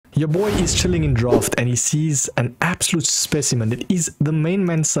Your boy is chilling in draft and he sees an absolute specimen. It is the main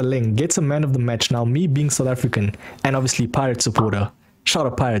man Saleng, gets a man of the match. Now me being South African and obviously Pirate supporter. Shout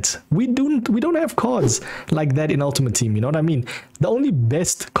out Pirates. We don't have cards like that in Ultimate Team, you know what I mean? The only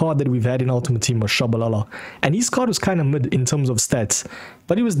best card that we've had in Ultimate Team was Shabalala. And his card was kind of mid in terms of stats.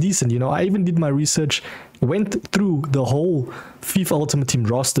 But he was decent, you know. I even did my research, went through the whole FIFA Ultimate Team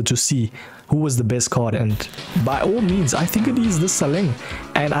roster to see who was the best card. And by all means, I think it is this Saleng.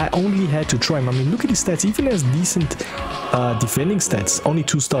 And I only had to try him. I mean, look at his stats. Even has decent defending stats. Only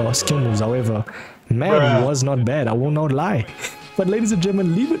 2-star skill moves, however. Man, he was not bad. I will not lie. But ladies and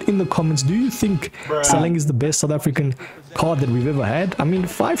gentlemen, leave it in the comments. Do you think Saleng is the best South African card that we've ever had? I mean,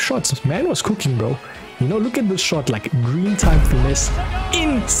 5 shots. Man was cooking, bro. You know, look at this shot, like green time finesse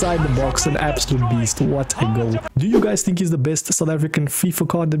inside the box. An absolute beast. What a goal. Do you guys think he's the best South African FIFA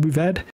card that we've had?